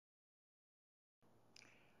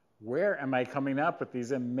Where am I coming up with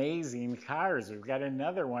these amazing cars? We've got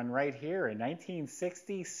another one right here, a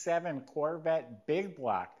 1967 Corvette big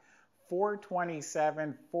block,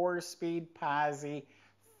 427, 4-speed posi,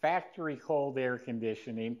 factory cold air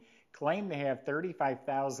conditioning, claimed to have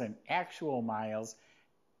 35,000 actual miles,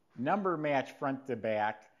 number match front to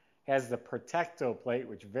back, has the Protecto plate,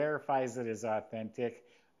 which verifies it is authentic.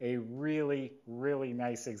 A really, really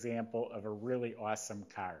nice example of a really awesome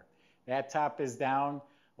car. That top is down.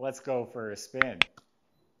 Let's go for a spin.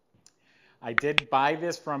 I did buy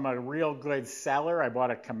this from a real good seller. I bought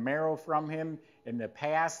a Camaro from him in the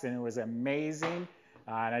past, and it was amazing.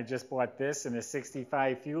 And I just bought this and a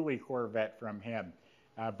 65 Fuley Corvette from him.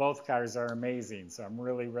 Both cars are amazing, so I'm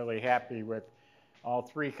really, really happy with all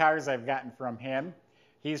three cars I've gotten from him.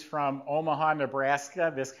 He's from Omaha,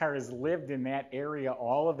 Nebraska. This car has lived in that area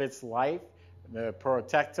all of its life. The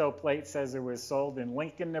Protecto plate says it was sold in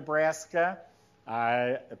Lincoln, Nebraska.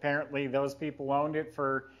 Apparently those people owned it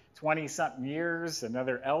for 20-something years.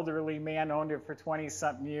 Another elderly man owned it for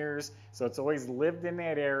 20-something years. So it's always lived in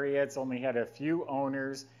that area. It's only had a few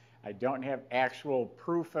owners. I don't have actual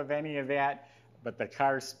proof of any of that, but the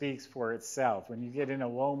car speaks for itself. When you get in a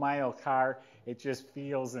low-mile car, it just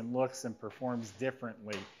feels and looks and performs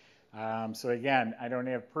differently. So again, I don't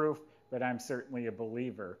have proof, but I'm certainly a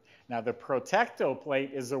believer. Now, the Protecto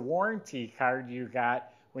plate is a warranty card you got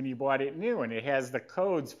when you bought it new, and it has the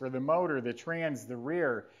codes for the motor, the trans, the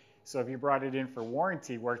rear. So if you brought it in for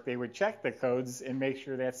warranty work, they would check the codes and make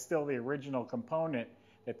sure that's still the original component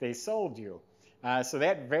that they sold you. So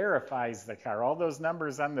that verifies the car. All those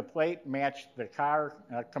numbers on the plate match the car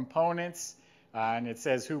components, and it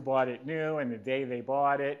says who bought it new and the day they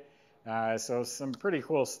bought it. So some pretty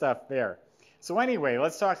cool stuff there. So anyway,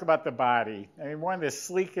 let's talk about the body. I mean, one of the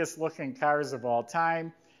sleekest looking cars of all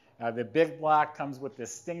time. The big block comes with the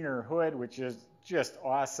Stinger hood, which is just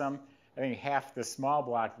awesome. I think half the small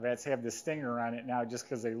block Vettes have the Stinger on it now just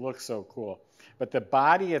because they look so cool. But the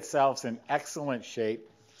body itself's in excellent shape.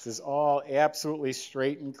 This is all absolutely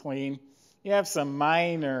straight and clean. You have some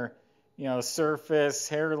minor, surface,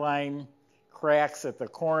 hairline cracks at the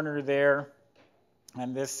corner there.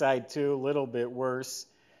 On this side too, a little bit worse.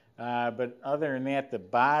 But other than that, the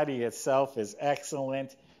body itself is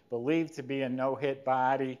excellent. Believed to be a no-hit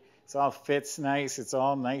body. It all fits nice. It's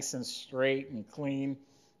all nice and straight and clean.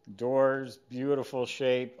 Doors, beautiful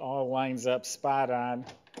shape. All lines up spot on.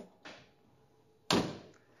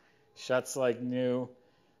 Shuts like new.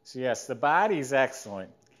 So yes, the body's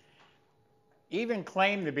excellent. Even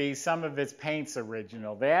claimed to be some of its paint's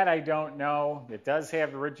original. That I don't know. It does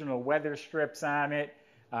have original weather strips on it.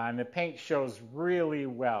 And the paint shows really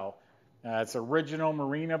well. It's original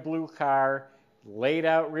Marina Blue car. Laid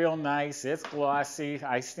out real nice. It's glossy.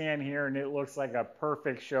 I stand here and it looks like a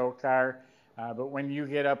perfect show car. But when you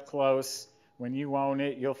get up close, when you own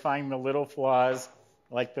it, you'll find the little flaws,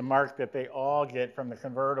 like the mark that they all get from the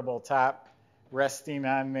convertible top resting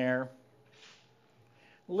on there.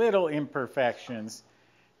 Little imperfections.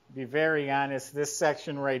 To be very honest, this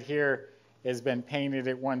section right here has been painted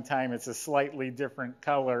at one time. It's a slightly different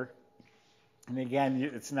color. And again,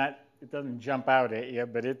 it doesn't jump out at you,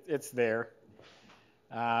 but it's there.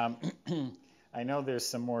 I know there's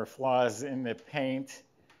some more flaws in the paint.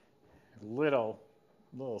 Little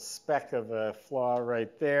speck of a flaw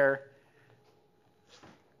right there.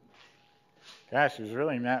 Gosh, there's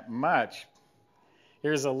really not much.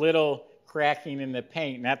 Here's a little cracking in the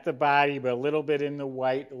paint, not the body, but a little bit in the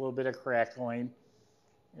white, a little bit of crackling.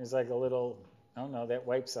 There's like a little, oh no, that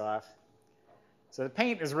wipes off. So the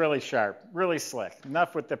paint is really sharp, really slick.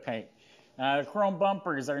 Enough with the paint. The chrome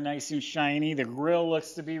bumpers are nice and shiny. The grille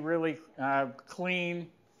looks to be really clean.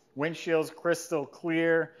 Windshield's crystal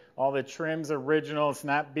clear. All the trim's original. It's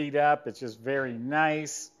not beat up. It's just very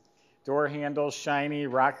nice. Door handle's shiny.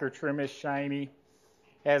 Rocker trim is shiny.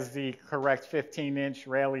 Has the correct 15-inch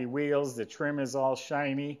rally wheels. The trim is all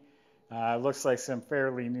shiny. Looks like some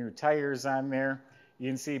fairly new tires on there. You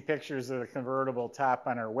can see pictures of the convertible top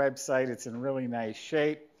on our website. It's in really nice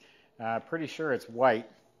shape. Pretty sure it's white.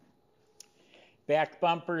 Back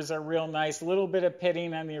bumpers are real nice. A little bit of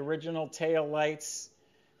pitting on the original tail lights.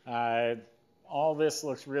 All this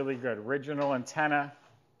looks really good. Original antenna,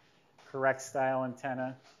 correct style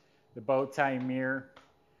antenna. The bow tie mirror.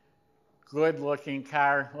 Good looking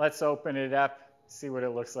car. Let's open it up, see what it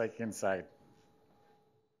looks like inside.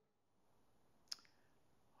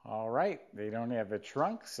 All right, they don't have a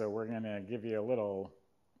trunk, so we're going to give you a little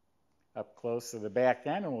up close to the back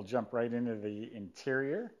end, and we'll jump right into the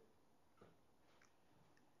interior.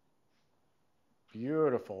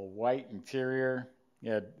 Beautiful white interior.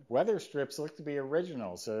 Yeah, weather strips look to be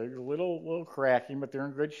original, so a little cracking, but they're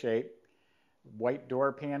in good shape. White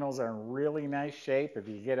door panels are in really nice shape. If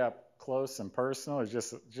you get up close and personal,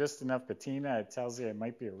 it's just enough patina. It tells you it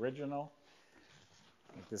might be original,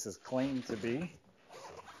 like this is claimed to be.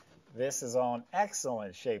 This is all in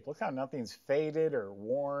excellent shape. Look how nothing's faded or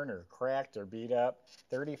worn or cracked or beat up.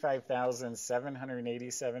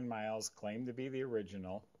 35,787 miles, claimed to be the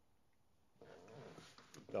original.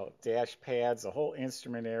 The dash pads, the whole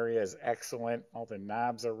instrument area is excellent. All the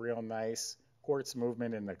knobs are real nice. Quartz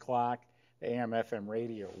movement in the clock. The AM/FM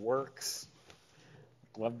radio works.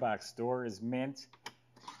 Glove box door is mint.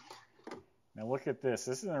 Now look at this.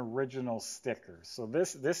 This is an original sticker. So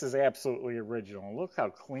this is absolutely original. Look how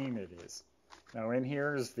clean it is. Now in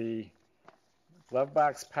here is the glove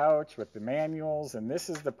box pouch with the manuals, and this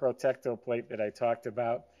is the Protecto plate that I talked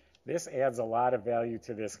about. This adds a lot of value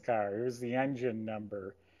to this car. Here's the engine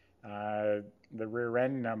number, the rear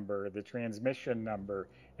end number, the transmission number,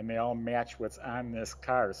 and they all match what's on this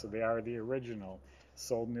car. So they are the original.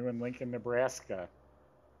 Sold new in Lincoln, Nebraska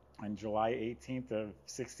on July 18th of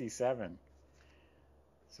 67.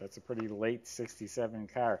 So that's a pretty late 67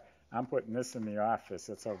 car. I'm putting this in the office.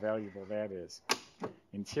 That's how valuable that is.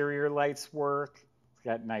 Interior lights work. It's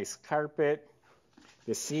got nice carpet.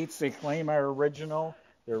 The seats they claim are original.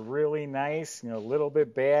 They're really nice, a little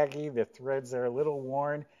bit baggy. The threads are a little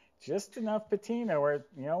worn. Just enough patina where,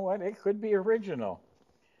 you know what, it could be original.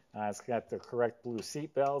 It's got the correct blue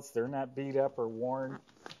seat belts. They're not beat up or worn.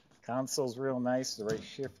 Console's real nice, the right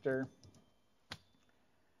shifter.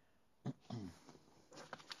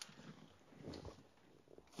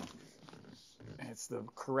 It's the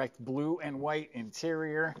correct blue and white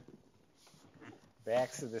interior.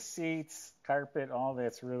 Backs of the seats, carpet, all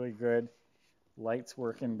that's really good. Lights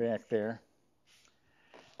working back there.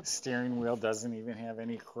 The steering wheel doesn't even have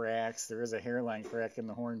any cracks. There is a hairline crack in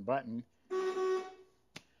the horn button,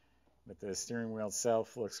 but the steering wheel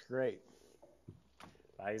itself looks great.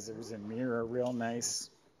 Visors and mirror are real nice.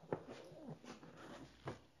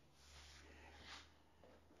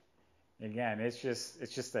 Again, it's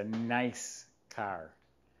just a nice car.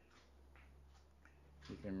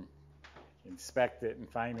 You can inspect it and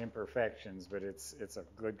find imperfections, but it's a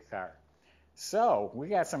good car. So we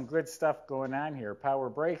got some good stuff going on here. Power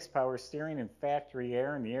brakes, power steering, and factory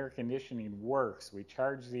air, and the air conditioning works. We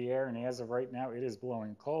charge the air, and as of right now, it is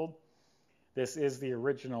blowing cold. This is the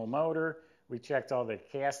original motor. We checked all the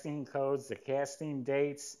casting codes, the casting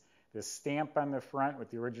dates, the stamp on the front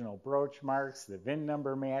with the original broach marks, the VIN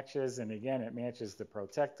number matches, and again, it matches the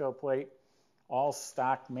Protecto plate. All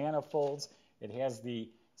stock manifolds. It has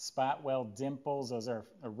the spot weld dimples. Those are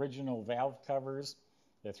original valve covers.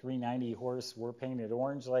 The 390 horse were painted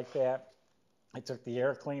orange like that. I took the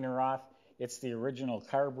air cleaner off. It's the original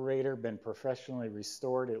carburetor, been professionally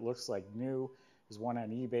restored. It looks like new. There's one on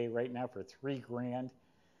eBay right now for $3 grand.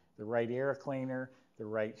 The right air cleaner, the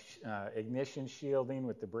right ignition shielding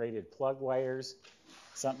with the braided plug wires.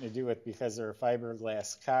 Something to do with because they're a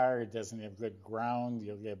fiberglass car, it doesn't have good ground.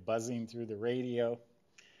 You'll get buzzing through the radio.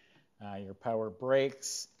 Your power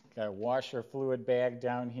brakes, got a washer fluid bag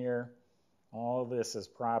down here. All this is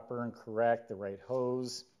proper and correct, the right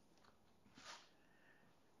hose.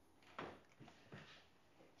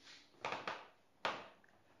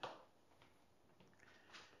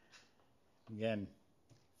 Again,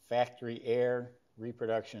 factory air,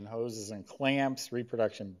 reproduction hoses and clamps,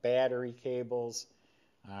 reproduction battery cables.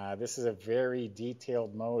 This is a very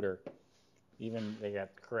detailed motor. Even they got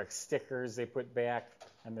correct stickers they put back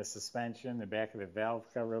on the suspension, the back of the valve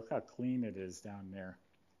cover. Look how clean it is down there.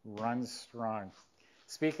 Runs strong.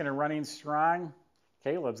 Speaking of running strong,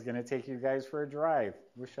 Caleb's going to take you guys for a drive.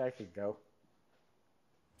 Wish I could go.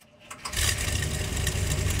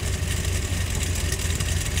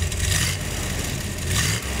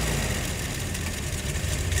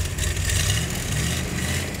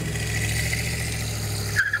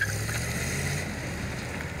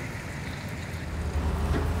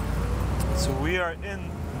 So we are in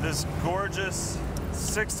this gorgeous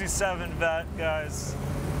 67 Vette, guys.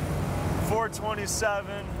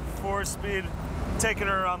 427, 4-speed, taking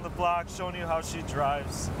her around the block, showing you how she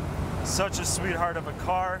drives. Such a sweetheart of a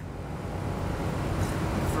car.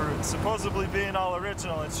 For supposedly being all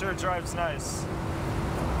original, it sure drives nice.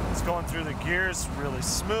 It's going through the gears really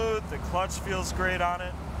smooth. The clutch feels great on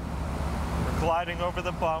it. We're gliding over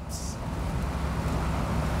the bumps.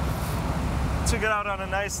 Took it out on a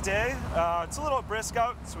nice day. It's a little brisk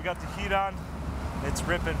out, so we got the heat on. It's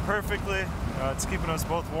ripping perfectly. It's keeping us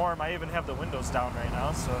both warm. I even have the windows down right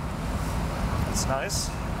now, so it's nice.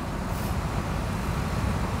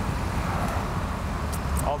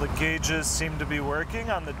 All the gauges seem to be working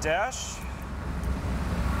on the dash.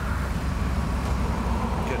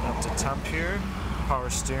 Getting up to temp here. Power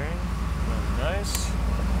steering. Very nice.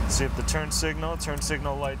 See if the turn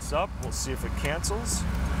signal lights up. We'll see if it cancels.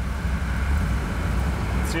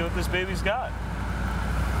 See what this baby's got.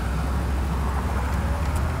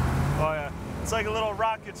 Oh yeah, it's like a little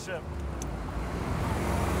rocket ship.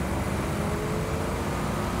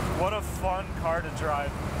 What a fun car to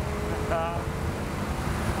drive.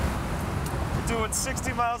 Doing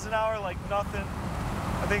 60 miles an hour like nothing.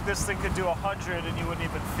 I think this thing could do 100 and you wouldn't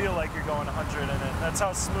even feel like you're going 100 in it. That's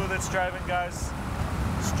how smooth it's driving, guys.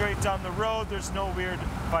 Straight down the road, there's no weird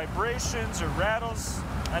vibrations or rattles,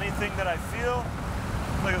 anything that I feel.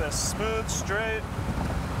 Look at this, smooth, straight,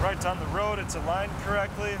 right down the road, it's aligned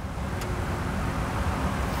correctly.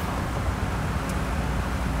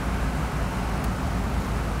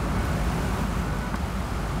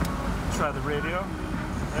 Try the radio.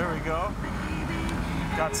 There we go.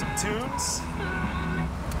 Got some tunes.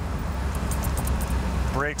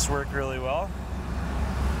 Brakes work really well.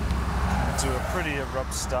 To a pretty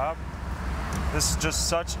abrupt stop. This is just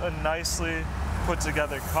such a nicely put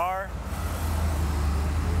together car.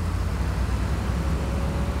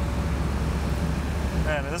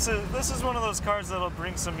 Man, this is one of those cars that'll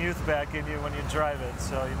bring some youth back in you when you drive it,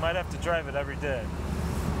 so you might have to drive it every day.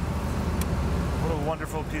 What a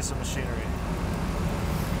wonderful piece of machinery.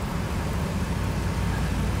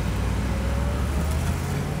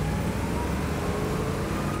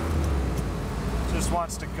 Just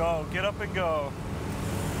wants to go, get up and go.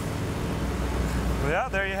 Well, yeah,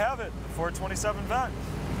 there you have it, the 427 Vette.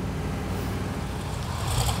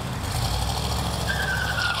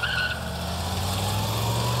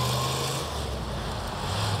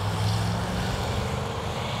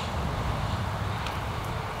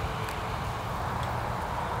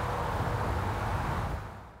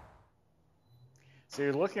 So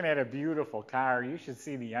you're looking at a beautiful car. You should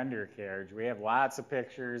see the undercarriage. We have lots of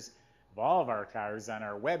pictures of all of our cars on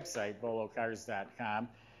our website, volocars.com.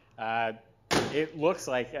 It looks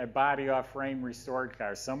like a body off frame restored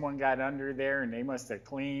car. Someone got under there and they must have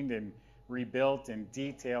cleaned and rebuilt and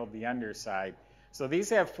detailed the underside. So these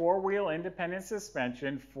have four-wheel independent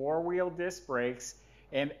suspension, four-wheel disc brakes,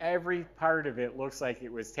 and every part of it looks like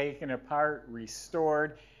it was taken apart,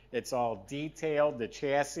 restored. It's all detailed. The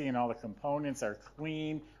chassis and all the components are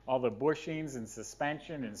clean. All the bushings and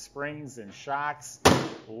suspension and springs and shocks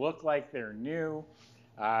look like they're new.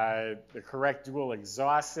 The correct dual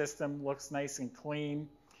exhaust system looks nice and clean.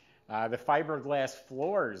 The fiberglass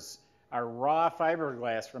floors are raw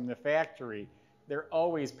fiberglass from the factory. They're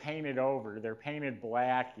always painted over. They're painted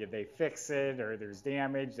black. They fix it or there's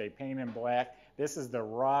damage. They paint them black. This is the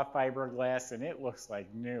raw fiberglass and it looks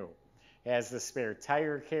like new. Has the spare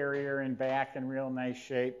tire carrier in back in real nice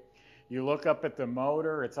shape. You look up at the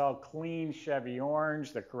motor, it's all clean Chevy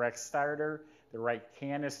orange, the correct starter, the right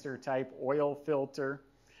canister type oil filter,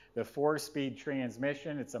 the 4-speed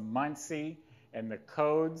transmission, it's a Muncie, and the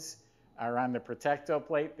codes are on the Protecto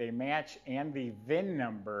plate. They match, and the VIN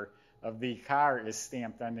number of the car is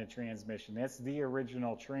stamped on the transmission. That's the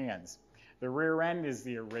original trans. The rear end is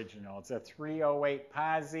the original. It's a 308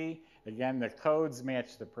 Posi. Again, the codes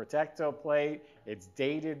match the Protecto plate. It's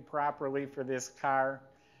dated properly for this car.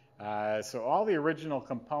 So all the original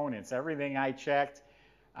components, everything I checked,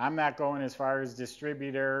 I'm not going as far as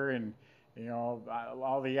distributor and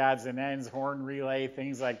all the odds and ends, horn relay,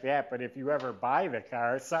 things like that. But if you ever buy the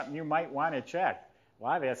car, it's something you might want to check. A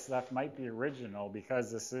lot of that stuff might be original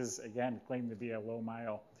because this is, again, claimed to be a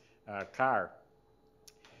low-mile car.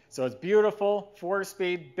 So it's beautiful,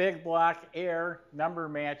 4-speed, big block, air, number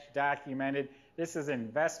match, documented. This is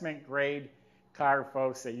investment grade car,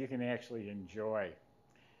 folks, that you can actually enjoy.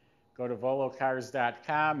 Go to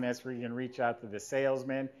volocars.com. That's where you can reach out to the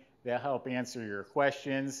salesman. They'll help answer your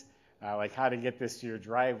questions, like how to get this to your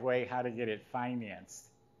driveway, how to get it financed.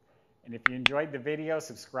 And if you enjoyed the video,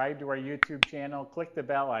 subscribe to our YouTube channel, click the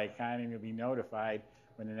bell icon, and you'll be notified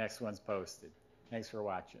when the next one's posted. Thanks for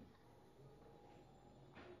watching.